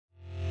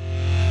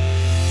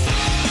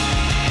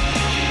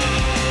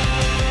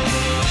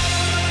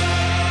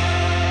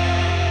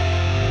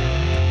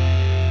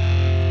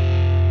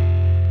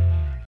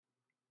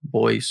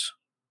boys.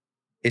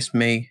 It's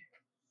me.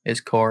 It's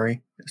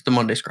Cory. It's the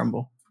Monday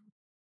Scramble.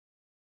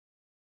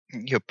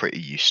 You're pretty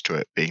used to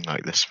it being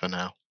like this for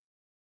now.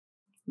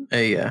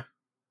 Yeah.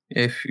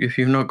 If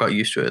you've not got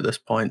used to it at this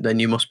point, then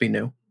you must be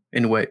new.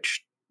 In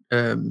which,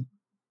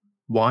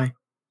 why?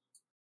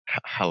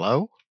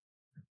 Hello?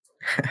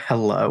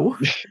 Hello?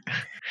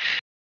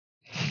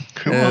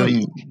 Who are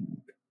you?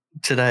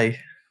 Today,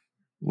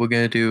 we're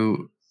going to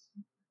do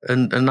a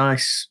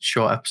nice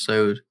short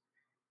episode.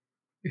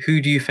 Who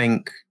do you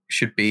think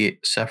should be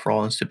Seth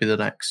Rollins to be the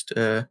next,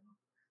 the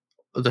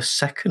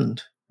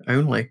second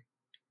only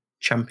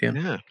champion?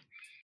 Yeah.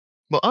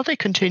 Well, are they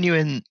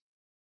continuing?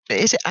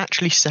 Is it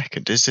actually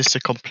second? Is this a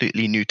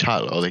completely new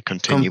title? Or are they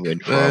continuing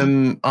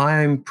from?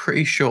 I'm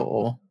pretty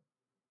sure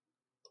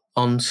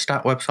on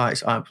stat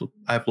websites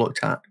I've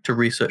looked at to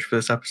research for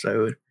this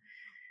episode,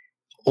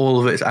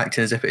 all of it's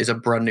acting as if it is a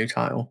brand new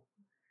title.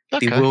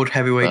 Okay. The World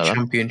Heavyweight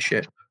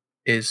Championship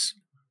is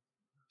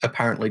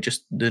apparently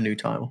just the new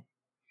title.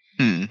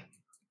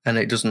 And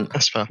it doesn't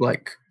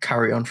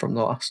carry on from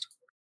the last.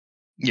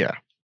 Yeah.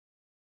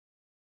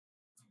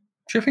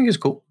 Which I think is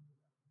cool.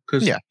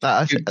 Yeah,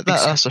 that's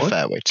a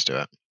fair way to do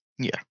it.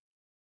 Yeah.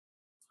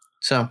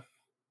 So,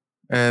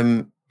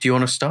 do you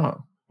want to start?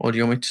 Or do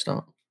you want me to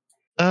start?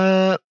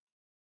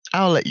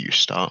 I'll let you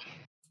start.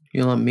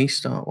 You'll let me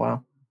start?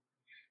 Wow.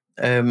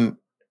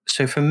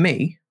 So for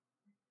me,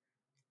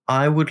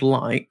 I would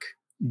like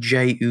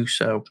Jey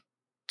Uso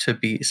to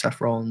beat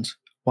Seth Rollins.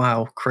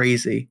 Wow,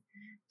 crazy.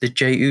 The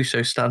Jey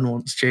Uso stan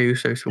wants Jey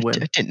Uso to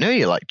win. I didn't know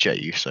you liked Jey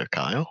Uso,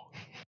 Kyle.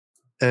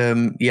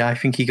 Yeah, I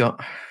think he got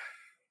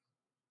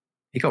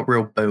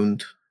real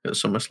boned at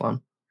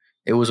SummerSlam.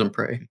 It wasn't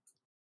pretty.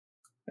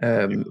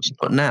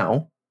 But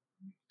now,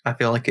 I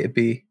feel like it'd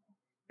be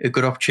a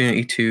good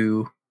opportunity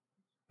to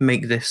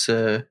make this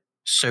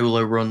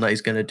solo run that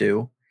he's going to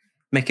do,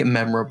 make it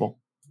memorable.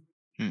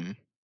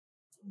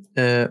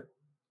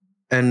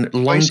 And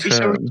long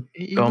term,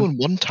 he won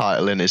one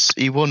title in his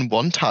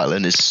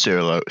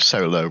solo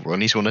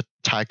run. He's won a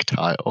tag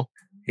title.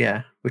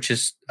 Yeah, which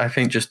is, I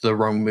think, just the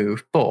wrong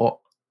move. But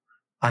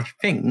I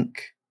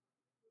think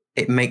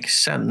it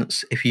makes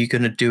sense if you're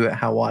going to do it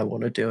how I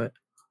want to do it.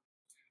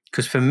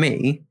 Because for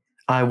me,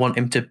 I want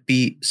him to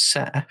beat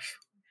Seth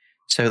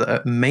so that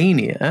at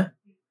Mania,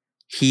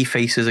 he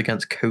faces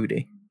against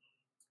Cody.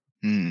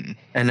 And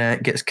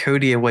it gets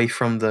Cody away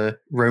from the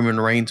Roman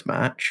Reigns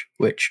match,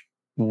 which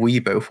we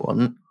both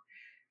want.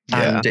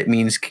 Yeah. And it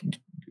means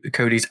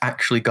Cody's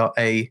actually got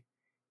a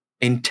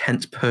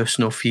intense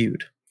personal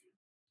feud.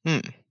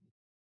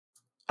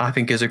 I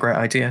think is a great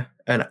idea.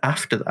 And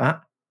after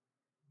that,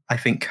 I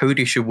think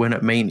Cody should win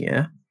at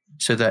Mania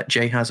so that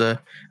Jey has an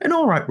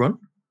all right run.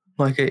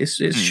 Like it's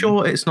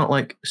short. It's not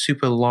like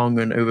super long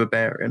and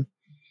overbearing.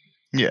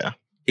 Yeah.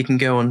 He can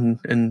go on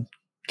and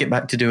get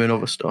back to doing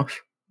other stuff.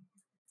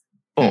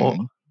 But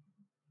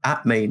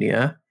at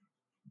Mania,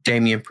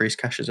 Damian Priest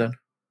cashes in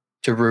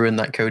to ruin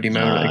that Cody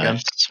moment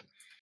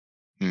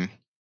again.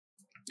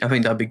 I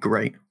think that'd be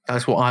great.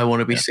 That's what I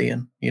want to be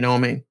seeing. You know what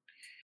I mean?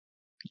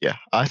 Yeah,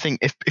 I think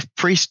if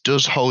Priest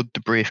does hold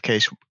the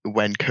briefcase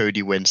when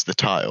Cody wins the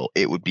title,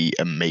 it would be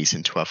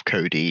amazing to have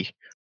Cody.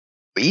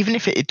 But even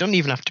if it doesn't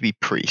even have to be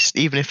Priest,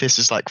 even if this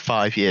is like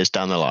 5 years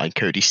down the line,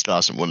 Cody still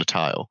hasn't won a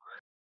title,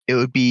 it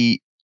would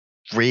be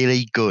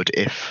really good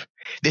if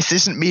this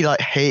isn't me like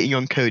hating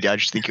on Cody. I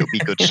just think it would be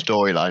good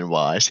storyline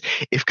wise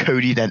if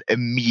Cody then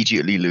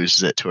immediately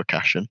loses it to a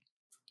cash-in.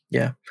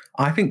 Yeah,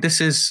 I think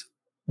this is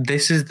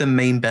the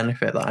main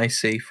benefit that I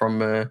see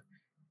from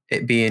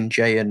it being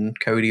Jey and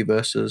Cody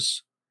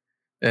versus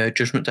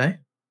Judgment Day,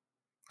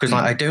 because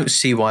I don't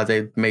see why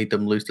they made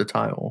them lose the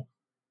title,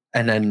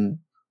 and then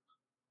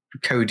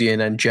Cody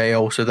and then Jey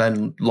also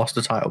then lost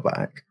the title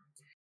back.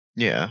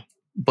 Yeah,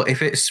 but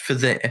if it's for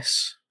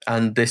this,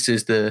 and this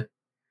is the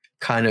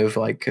kind of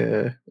like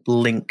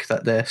link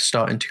that they're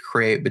starting to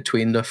create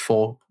between the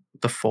four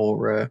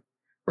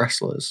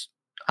wrestlers,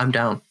 I'm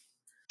down.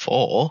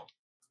 4?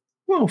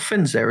 Well,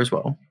 Finn's there as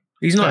well.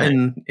 He's not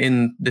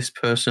in this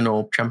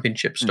personal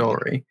championship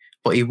story,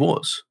 but he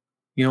was.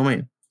 You know what I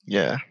mean?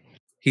 Yeah.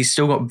 He's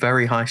still got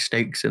very high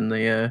stakes in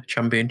the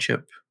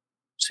championship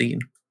scene.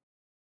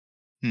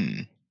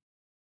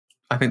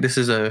 I think this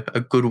is a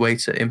good way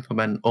to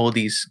implement all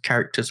these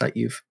characters that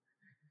you've,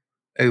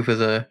 over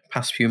the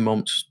past few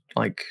months,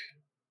 like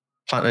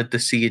planted the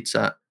seeds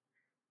that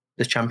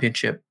the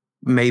championship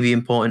may be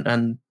important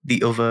and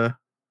the other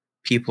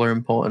people are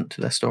important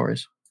to their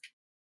stories.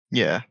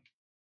 Yeah.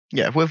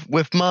 Yeah,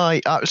 with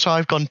my so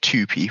I've gone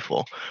 2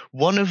 people.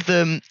 One of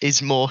them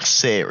is more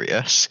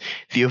serious.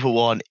 The other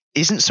one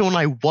isn't someone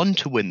I want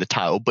to win the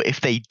title, but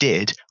if they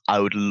did, I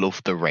would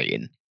love the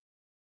reign.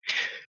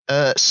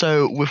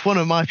 So with one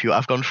of my people,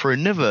 I've gone for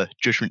another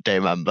Judgment Day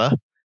member.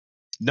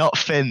 Not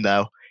Finn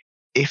though.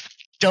 If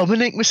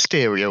Dominic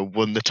Mysterio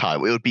won the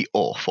title, it would be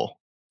awful.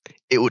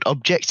 It would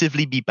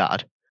objectively be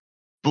bad.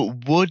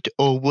 But would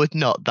or would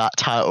not that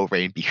title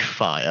reign be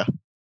fire?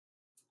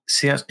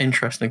 See, that's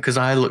interesting because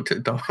I looked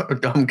at Dom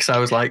because I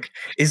was like,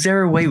 is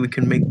there a way we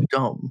can make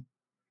Dom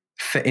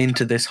fit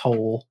into this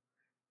whole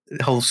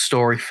whole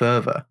story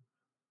further.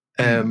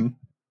 And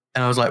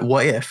I was like,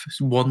 what if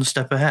one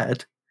step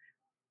ahead,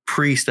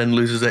 Priest then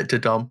loses it to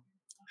Dom?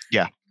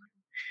 Yeah.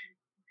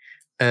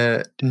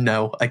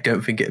 No, I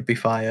don't think it'd be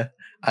fire.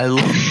 I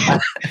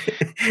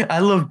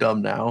love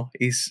Dom now.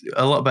 He's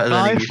a lot better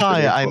than he By used to be.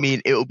 fire, I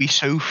mean, it would be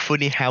so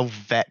funny how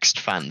vexed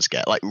fans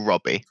get, like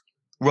Robbie.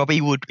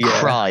 Robbie would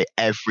cry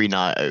every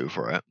night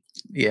over it.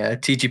 Yeah,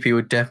 TGP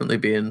would definitely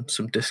be in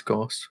some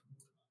discourse.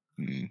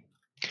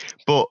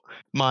 But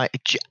my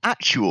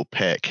actual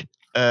pick,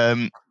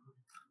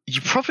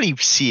 you probably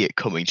see it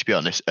coming, to be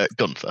honest,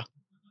 Gunther.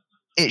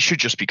 It should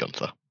just be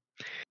Gunther.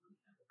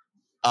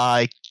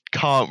 I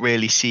can't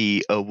really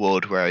see a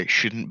world where it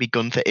shouldn't be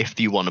Gunther if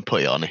you want to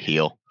put it on a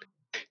heel.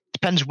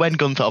 Depends when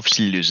Gunther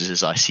obviously loses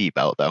his IC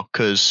belt, though,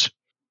 because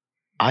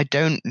I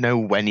don't know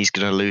when he's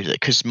going to lose it.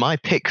 Because my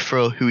pick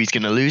for who he's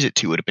going to lose it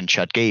to would have been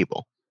Chad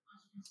Gable.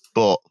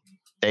 But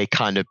they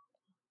kind of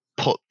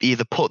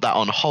either put that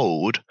on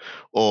hold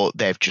or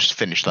they've just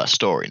finished that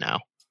story now.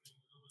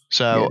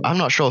 So I'm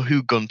not sure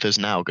who Gunther's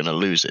now going to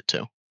lose it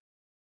to.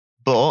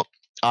 But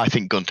I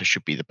think Gunther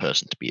should be the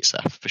person to beat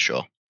Seth for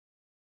sure.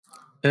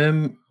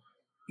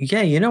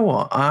 Yeah, you know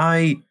what?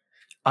 I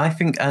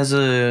think as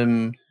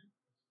a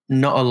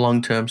not a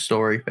long-term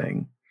story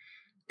thing,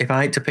 if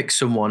I had to pick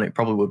someone, it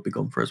probably would be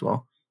Gunther as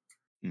well.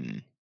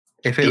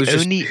 If it was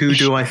just who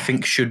do I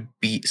think should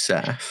beat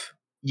Seth?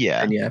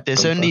 Yeah.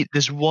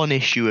 There's one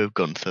issue with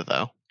Gunther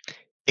though.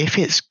 If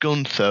it's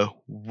Gunther,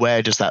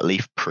 where does that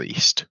leave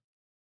Priest?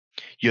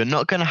 You're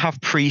not going to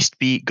have Priest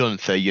beat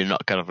Gunther. You're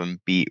not going to have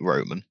him beat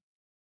Roman.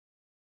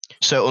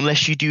 So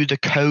unless you do the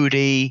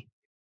Cody,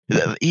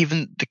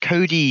 even the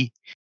Cody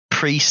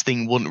Priest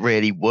thing wouldn't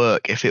really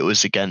work if it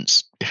was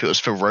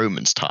for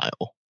Roman's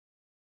title.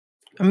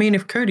 I mean,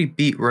 if Cody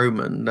beat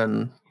Roman,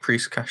 then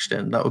Priest cashed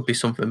in. That would be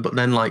something. But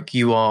then, like,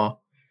 you are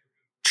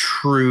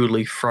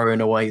truly throwing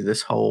away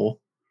this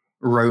whole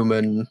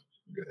Roman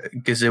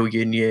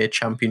gazillion year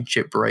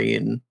championship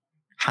reign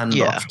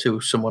handoff to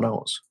someone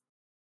else.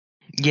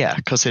 Yeah,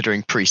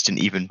 considering Priest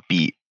he wouldn't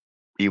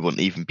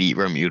even beat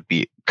Roman, he would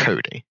beat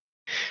Cody.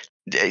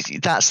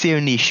 That's the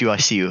only issue I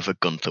see with a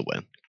Gunther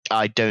win.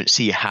 I don't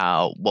see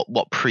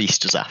what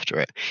Priest does after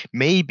it.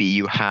 Maybe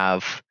you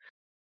have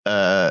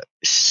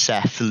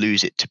Seth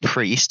lose it to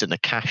Priest and a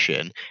cash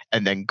in,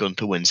 and then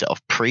Gunther wins it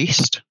off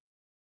Priest.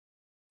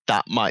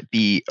 That might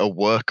be a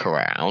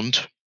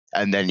workaround,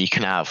 and then you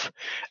can have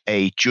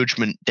a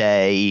Judgment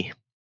Day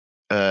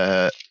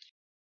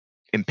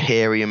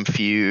Imperium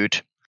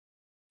feud.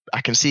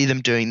 I can see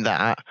them doing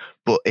that,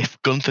 but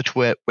if Gunther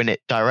to win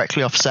it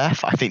directly off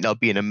Seth, I think that would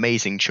be an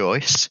amazing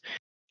choice.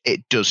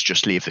 It does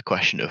just leave the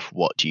question of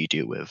what do you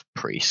do with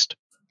Priest?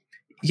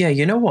 Yeah,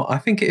 you know what? I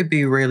think it'd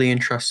be really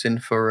interesting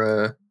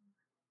for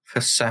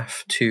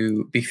Seth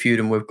to be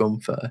feuding with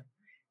Gunther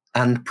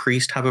and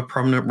Priest have a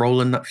prominent role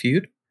in that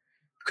feud.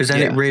 Because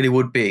then it really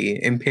would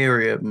be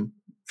Imperium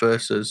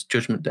versus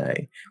Judgment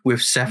Day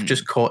with Seth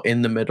just caught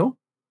in the middle.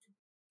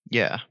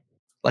 Yeah.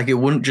 Like it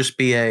wouldn't just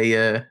be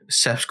a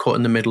Seth's caught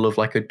in the middle of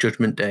like a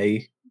Judgment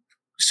Day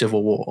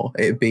civil war.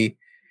 It'd be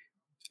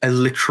a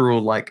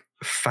literal like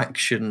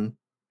faction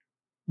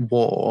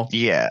war.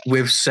 Yeah.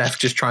 With Seth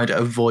just trying to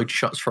avoid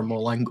shots from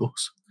all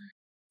angles.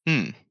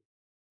 And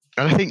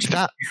I think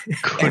that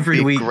could every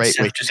be a week great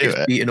Seth way just to do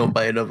gets it. beaten up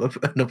by another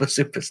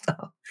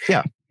superstar.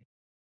 Yeah.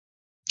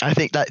 I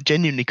think that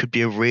genuinely could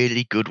be a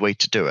really good way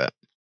to do it.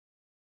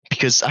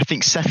 Because I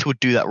think Seth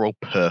would do that role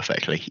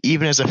perfectly.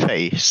 Even as a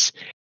face,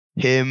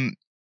 him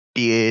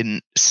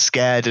being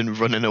scared and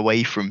running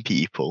away from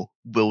people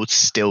will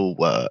still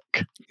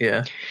work.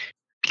 Yeah.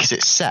 Because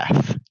it's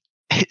Seth.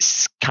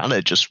 It's kind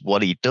of just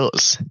what he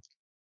does.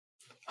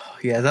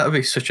 Yeah, that would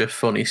be such a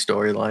funny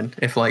storyline.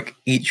 If like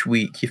each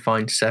week you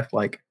find Seth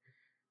like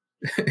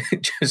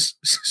just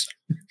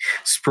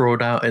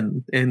sprawled out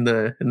in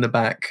the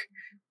back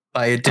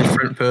by a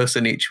different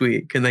person each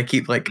week, and they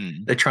keep like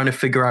they're trying to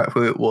figure out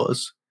who it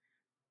was,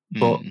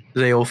 but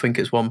they all think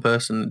it's one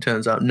person. It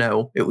turns out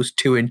no, it was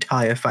two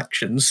entire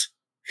factions.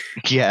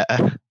 Yeah.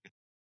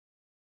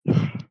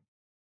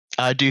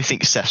 I do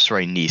think Seth's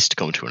reign needs to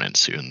come to an end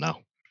soon, though.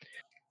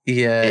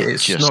 Yeah,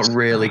 it's just not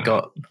really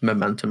got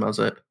momentum, has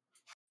it?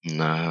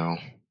 No.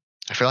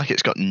 I feel like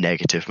it's got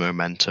negative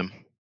momentum.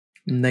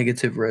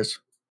 Negative riz.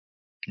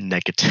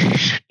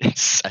 Negative.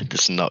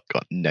 It's not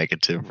got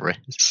negative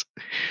riz.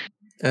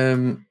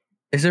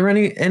 Is there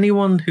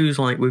anyone who's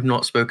like we've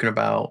not spoken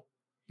about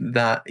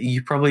that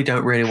you probably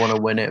don't really want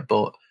to win it,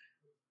 but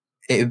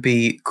it'd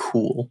be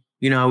cool?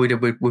 You know how we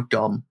did with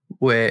Dom,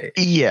 where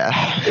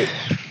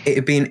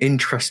it'd be an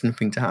interesting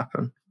thing to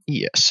happen.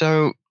 Yeah.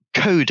 So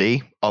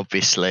Cody,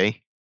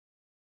 obviously,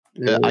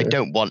 I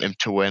don't want him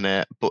to win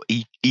it, but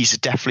he's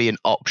definitely an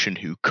option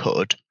who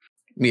could.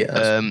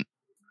 Yeah.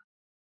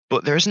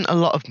 But there isn't a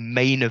lot of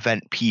main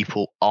event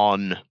people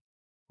on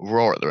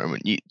Raw at the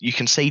moment. You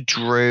can say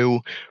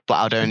Drew, but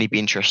I'd only be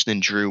interested in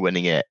Drew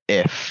winning it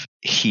if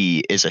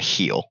he is a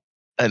heel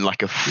and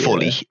like a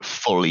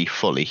fully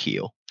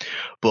heel.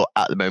 But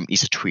at the moment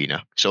he's a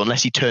tweener. So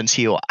unless he turns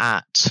heel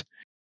at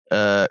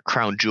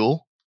Crown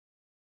Jewel,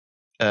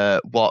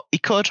 What he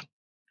could,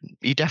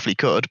 he definitely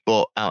could,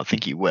 but I don't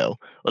think he will,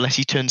 unless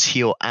he turns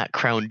heel at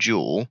Crown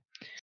Jewel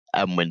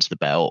and wins the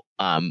belt.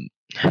 I'm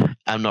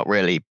not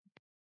really.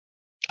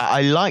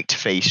 I liked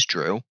face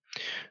Drew,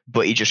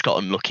 but he just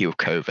got unlucky with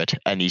COVID,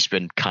 and he's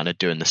been kind of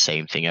doing the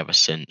same thing ever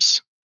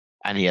since.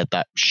 And he had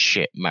that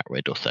shit Matt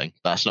Riddle thing.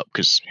 That's not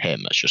because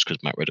him. That's just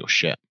because Matt Riddle's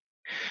shit.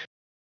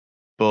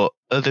 But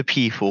other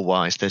people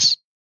wise, there's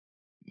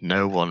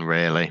no one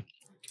really.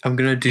 I'm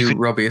gonna do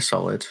Robbie a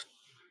solid.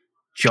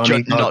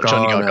 Johnny Gargano. Not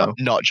Johnny Gargano.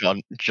 Not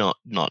John.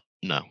 Not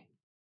no.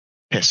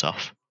 Piss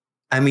off.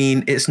 I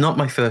mean, it's not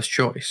my first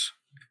choice,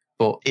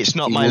 but it's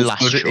not my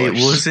last choice. It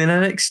was in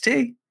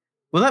NXT.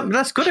 Well,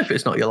 that's good if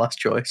it's not your last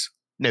choice.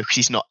 No, because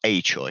he's not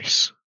a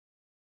choice.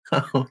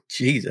 Oh,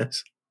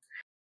 Jesus.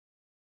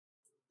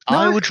 No,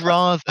 I would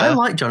rather. I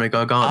like Johnny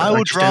Gargano. I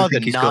would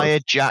rather Nia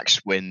Jax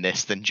win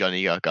this than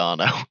Johnny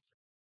Gargano.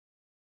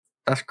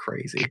 That's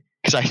crazy.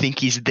 Because I think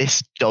he's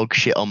this dog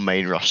shit on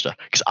main roster.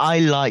 Because I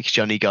like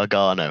Johnny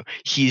Gargano.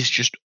 He's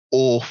just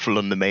awful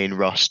on the main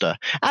roster.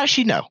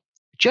 Actually, no.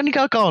 Johnny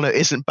Gargano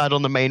isn't bad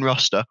on the main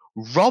roster.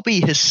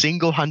 Robbie has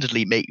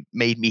single-handedly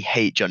made me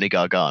hate Johnny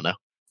Gargano.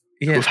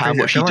 Yeah, with how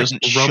much he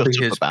doesn't shut up about it.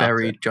 Robbie has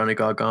buried Johnny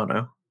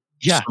Gargano.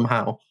 Yeah.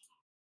 Somehow.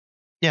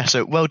 Yeah,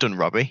 so well done,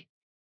 Robbie.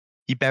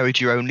 You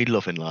buried your only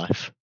love in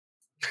life.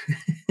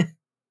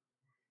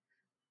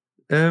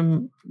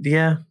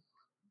 Yeah.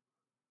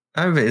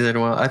 I don't think there's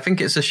anyone. I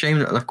think it's a shame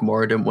that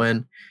Nakamura didn't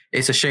win.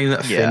 It's a shame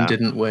that Finn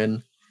didn't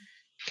win.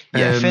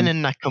 Yeah, Finn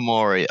and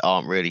Nakamura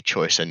aren't really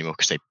choice anymore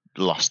because they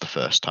lost the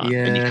first time.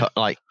 Yeah. And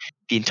you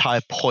the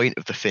entire point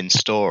of the Finn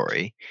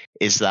story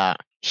is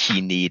that he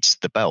needs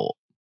the belt.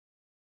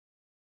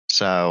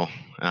 So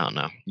I don't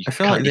know. I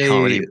feel like they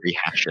can't really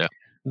rehash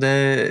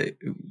it.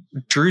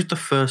 Drew's the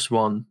first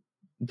one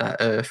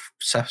that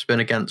Seth's been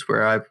against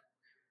where I've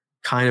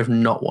kind of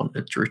not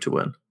wanted Drew to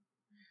win.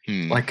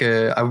 Like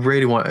I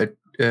really wanted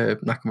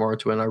Nakamura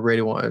to win. I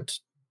really wanted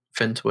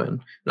Finn to win,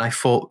 and I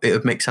thought it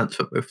would make sense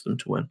for both of them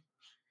to win.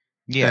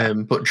 Yeah,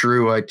 but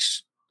Drew, I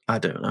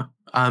don't know.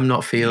 I'm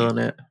not feeling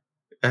it.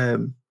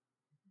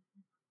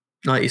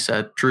 Like you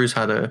said, Drew's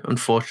had an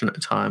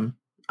unfortunate time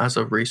as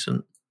of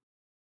recent.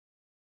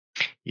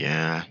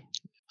 Yeah,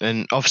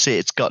 and obviously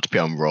it's got to be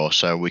on Raw,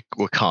 so we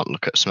can't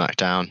look at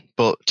SmackDown.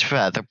 But to be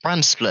fair, the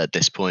brand split at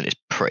this point is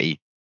pretty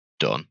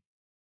done.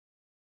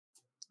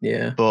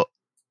 Yeah, but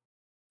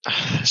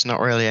there's not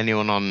really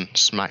anyone on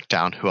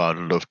SmackDown who I'd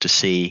love to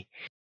see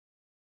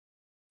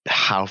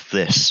have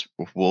this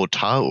world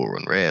title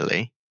run,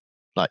 really.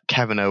 Like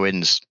Kevin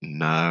Owens,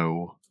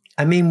 no.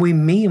 I mean, we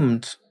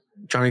memed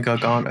Johnny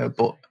Gargano,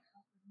 but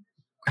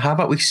how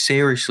about we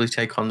seriously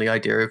take on the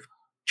idea of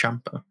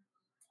Ciampa?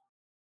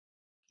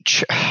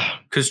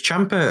 Because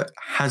Ciampa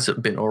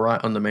hasn't been all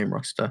right on the main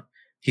roster.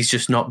 He's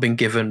just not been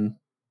given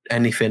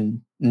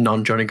anything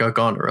non-Johnny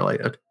Gargano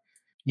related.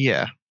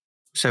 Yeah.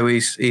 So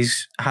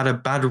he's had a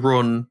bad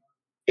run.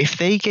 If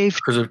they gave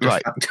because of de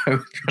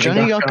facto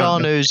Johnny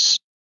Gargano's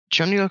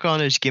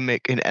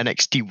gimmick in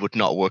NXT would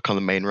not work on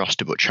the main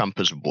roster, but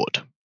Ciampa's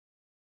would.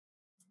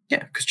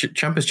 Yeah, because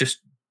Ciampa's just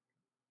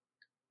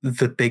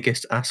the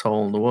biggest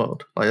asshole in the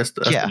world. Like that's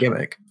the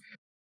gimmick.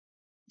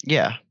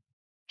 Yeah.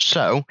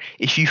 So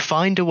if you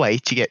find a way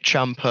to get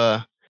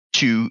Ciampa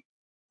to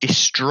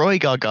destroy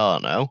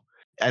Gargano,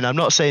 and I'm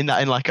not saying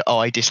that in like,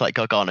 I dislike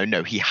Gargano.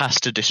 No, he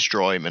has to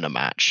destroy him in a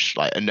match,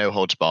 like a no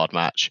holds barred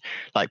match,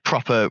 like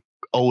proper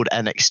old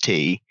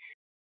NXT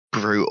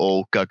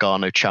brutal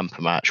Gargano Ciampa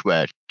match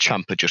where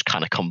Ciampa just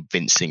kind of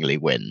convincingly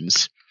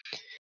wins.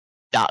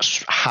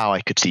 That's how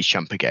I could see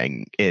Ciampa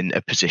getting in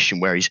a position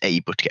where he's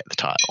able to get the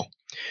title.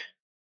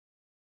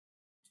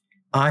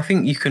 I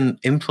think you can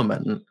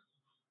implement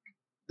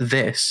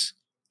this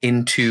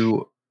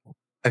into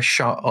a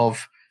shot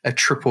of a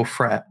triple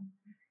threat: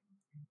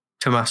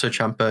 Tommaso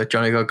Ciampa,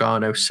 Johnny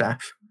Gargano,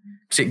 Seth.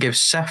 Because it gives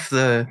Seth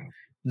the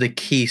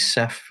key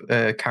Seth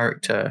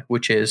character,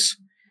 which is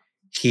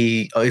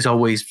he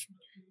always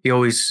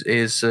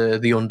is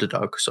the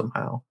underdog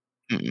somehow,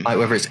 like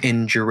whether it's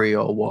injury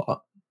or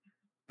what.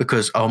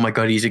 Because oh my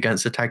god, he's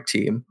against the tag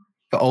team,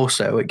 but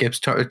also it gives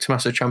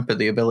Tommaso Ciampa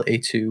the ability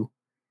to,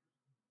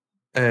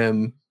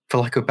 for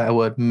lack of a better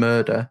word,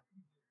 murder.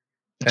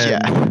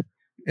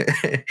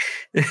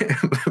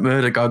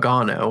 Murder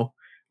Gargano,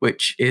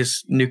 which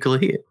is nuclear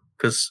heat,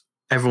 because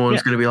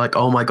everyone's going to be like,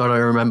 oh my god, I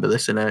remember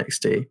this in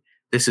NXT.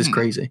 This is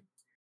crazy.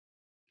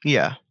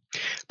 Yeah.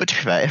 But to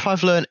be fair, if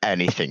I've learned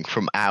anything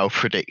from our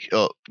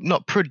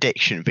not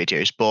prediction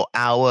videos, but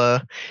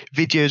our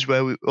videos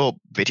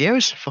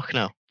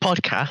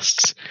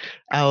podcasts,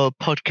 our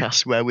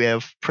podcasts where we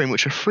have pretty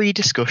much a free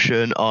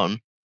discussion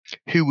on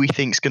who we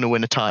think's going to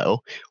win a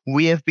title,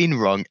 we have been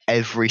wrong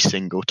every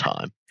single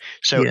time.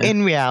 So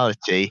in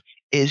reality,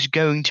 it's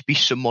going to be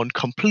someone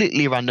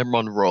completely random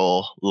on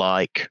Raw,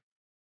 like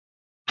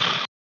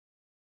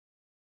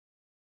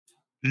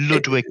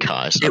Ludwig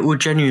Kaiser. It will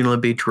genuinely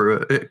be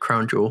Drew at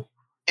Crown Jewel.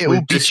 It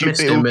will be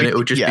dismissed him, and it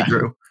will just be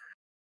Drew.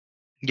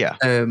 Yeah.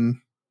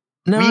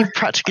 No, We've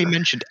practically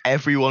mentioned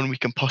everyone we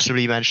can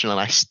possibly mention, and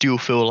I still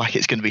feel like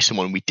it's going to be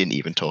someone we didn't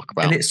even talk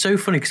about. and it's so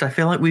funny because I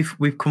feel like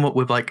we've come up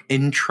with like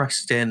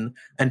interesting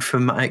and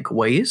thematic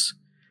ways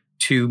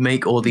to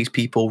make all these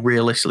people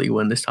realistically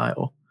win this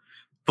title,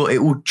 but it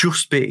will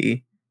just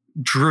be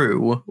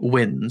Drew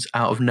wins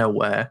out of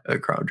nowhere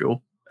at Crown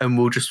Jewel, and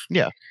we'll just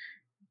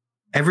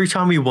every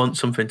time we want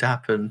something to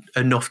happen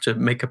enough to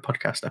make a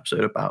podcast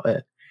episode about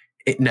it,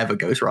 it never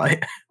goes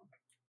right.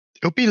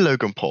 It'll be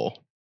Logan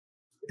Paul.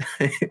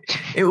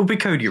 It will be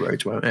Cody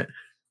Rhodes, won't it?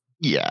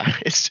 Yeah,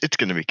 it's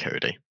going to be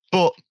Cody.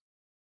 But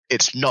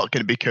it's not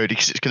going to be Cody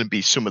because it's going to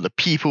be some of the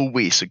people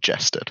we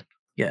suggested.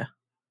 Yeah.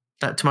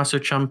 That Tommaso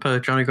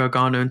Ciampa, Johnny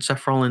Gargano, and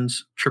Seth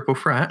Rollins triple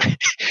threat,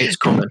 it's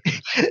coming.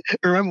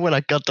 Remember when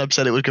I goddamn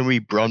said it was going to be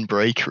Bron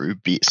Breakker who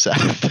beat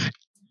Seth?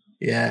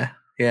 Yeah.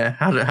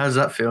 How does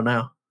that feel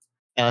now?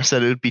 And I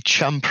said it would be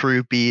Ciampa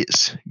who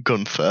beats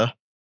Gunther.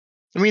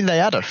 I mean, they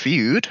had a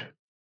feud.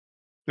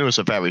 It was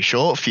a very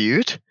short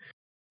feud.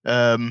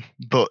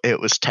 But it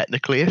was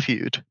technically a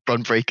feud.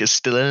 Bron Breakker's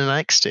still in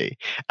NXT,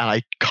 and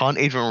I can't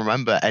even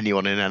remember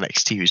anyone in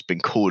NXT who's been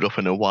called up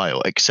in a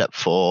while, except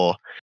for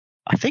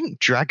I think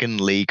Dragon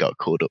Lee got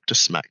called up to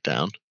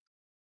SmackDown.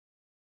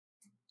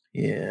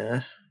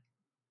 Yeah,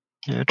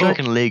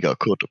 Dragon Lee got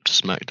called up to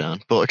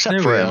SmackDown, but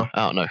except for him,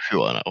 I don't know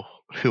who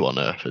on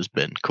earth has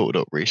been called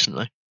up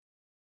recently.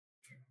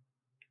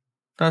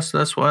 That's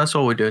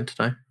all we're doing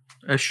today.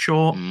 A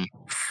short,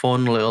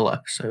 fun little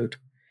episode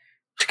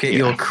to get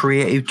your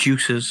creative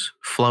juices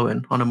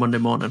flowing on a Monday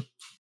morning.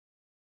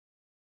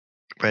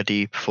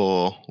 Ready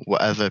for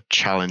whatever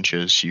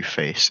challenges you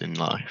face in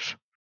life.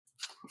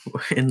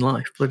 In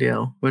life, bloody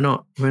hell, we're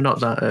not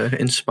that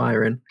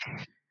inspiring.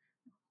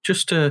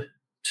 Just to,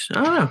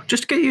 I don't know,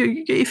 just to get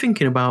you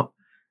thinking about.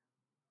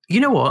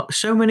 You know what?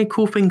 So many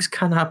cool things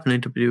can happen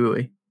in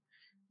WWE.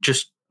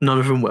 Just none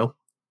of them will.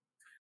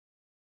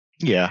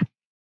 Yeah.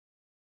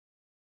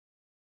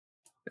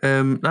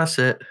 That's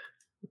it.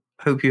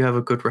 Hope you have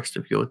a good rest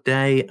of your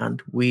day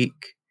and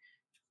week.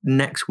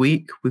 Next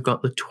week, we've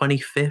got the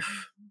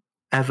 25th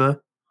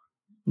ever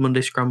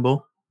Monday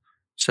Scramble.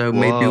 So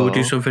maybe we'll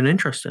do something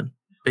interesting.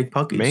 Big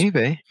poggies.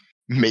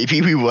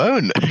 Maybe we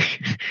won't.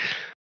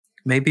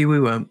 Maybe we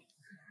won't.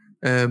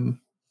 Anything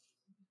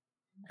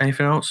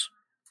else?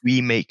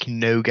 We make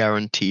no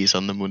guarantees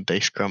on the Monday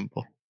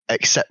Scramble,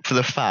 except for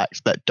the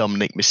fact that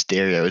Dominic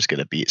Mysterio is going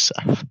to beat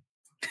Seth.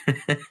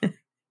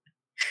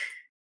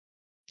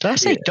 Did I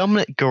say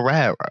Dominic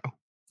Guerrero?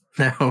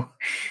 No,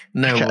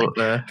 okay. But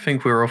I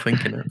think we were all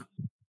thinking it.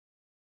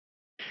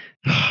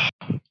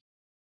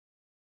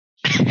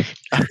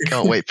 I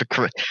can't wait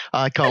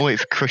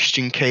for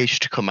Christian Cage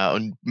to come out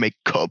and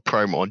cut a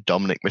promo on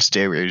Dominic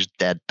Mysterio's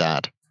dead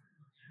dad.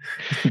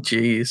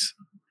 Jeez.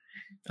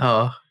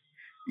 Oh,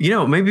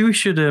 maybe we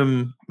should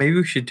do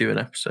an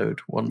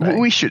episode one day.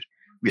 We should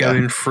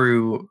going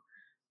through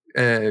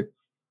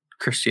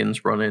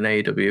Christian's run in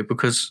AEW,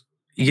 because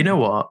you know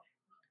what,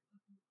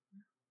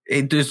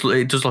 it does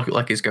look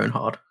like it's going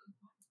hard.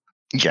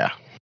 Yeah.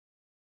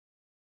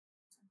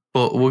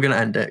 But we're going to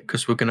end it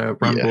because we're going to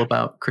ramble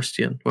about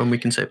Christian when we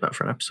can save that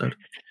for an episode.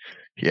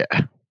 Yeah.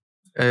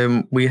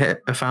 We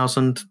hit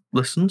 1,000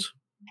 listens.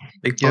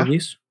 Big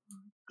poggies.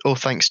 All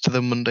thanks to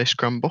the Monday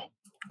Scramble.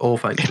 All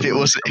thanks. If it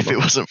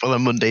wasn't for the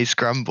Monday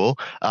Scramble,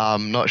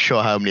 I'm not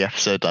sure how many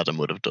episodes Adam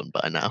would have done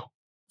by now.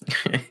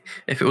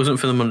 If it wasn't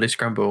for the Monday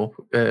Scramble,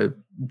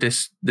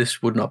 this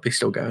would not be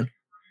still going.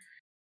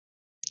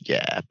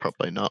 Yeah,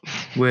 probably not.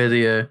 We're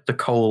the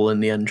coal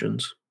in the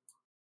engines.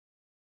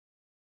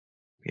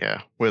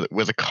 Yeah,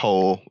 we're the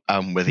coal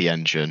and we're the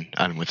engine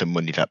and we're the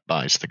money that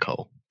buys the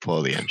coal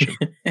for the engine.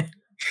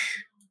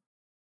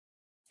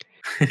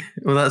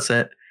 Well, that's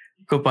it.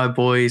 Goodbye,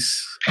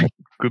 boys.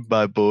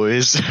 Goodbye,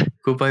 boys.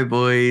 Goodbye,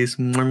 boys.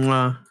 Mwah,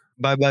 mwah.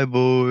 Bye-bye,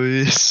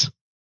 boys.